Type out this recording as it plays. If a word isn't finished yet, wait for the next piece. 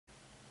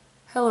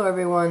Hello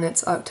everyone,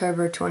 it's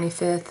October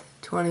 25th,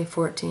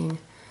 2014.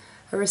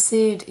 I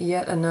received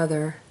yet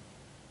another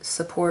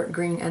Support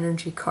Green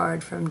Energy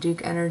card from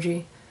Duke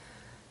Energy,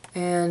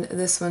 and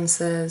this one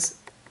says,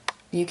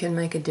 you can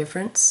make a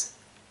difference.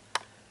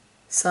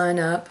 Sign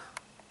up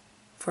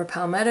for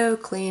Palmetto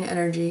Clean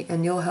Energy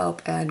and you'll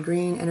help add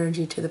green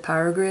energy to the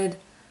power grid,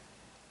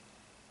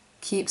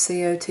 keep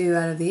CO2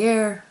 out of the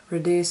air,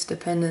 reduce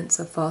dependence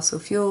of fossil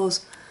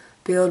fuels,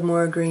 build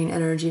more green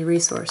energy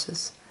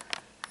resources.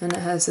 And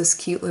it has this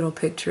cute little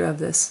picture of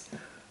this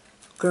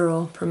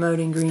girl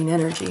promoting green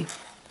energy.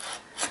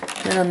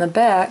 And on the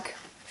back,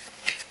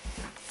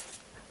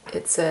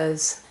 it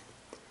says,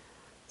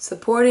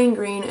 supporting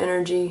green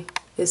energy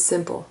is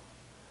simple.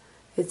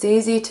 It's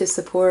easy to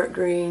support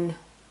green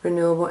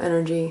renewable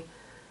energy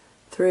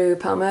through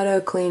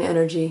Palmetto Clean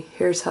Energy.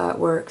 Here's how it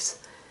works.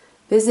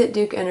 Visit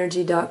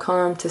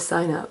dukeenergy.com to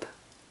sign up.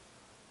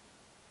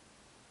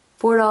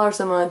 $4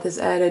 a month is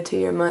added to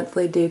your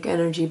monthly Duke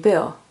Energy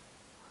bill.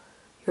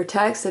 Your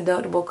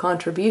tax-deductible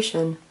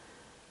contribution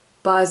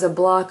buys a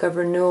block of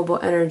renewable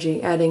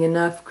energy, adding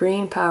enough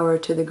green power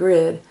to the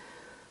grid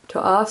to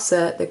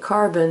offset the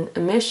carbon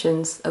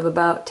emissions of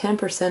about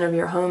 10% of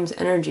your home's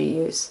energy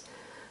use.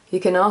 You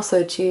can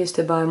also choose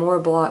to buy more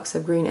blocks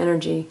of green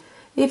energy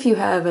if you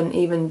have an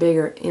even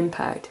bigger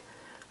impact.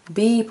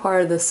 Be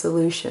part of the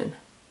solution.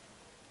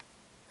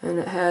 And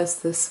it has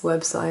this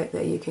website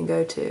that you can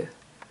go to.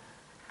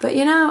 But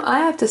you know, I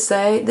have to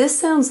say, this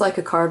sounds like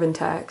a carbon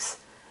tax.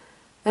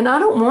 And I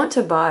don't want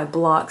to buy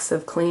blocks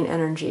of clean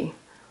energy.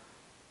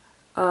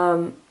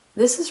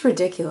 This is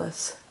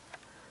ridiculous.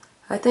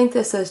 I think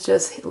this is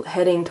just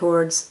heading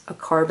towards a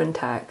carbon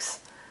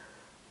tax.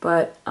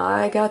 But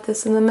I got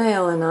this in the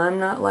mail and I'm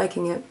not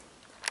liking it.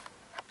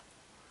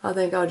 I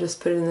think I'll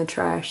just put it in the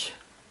trash.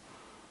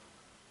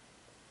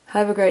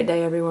 Have a great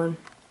day, everyone.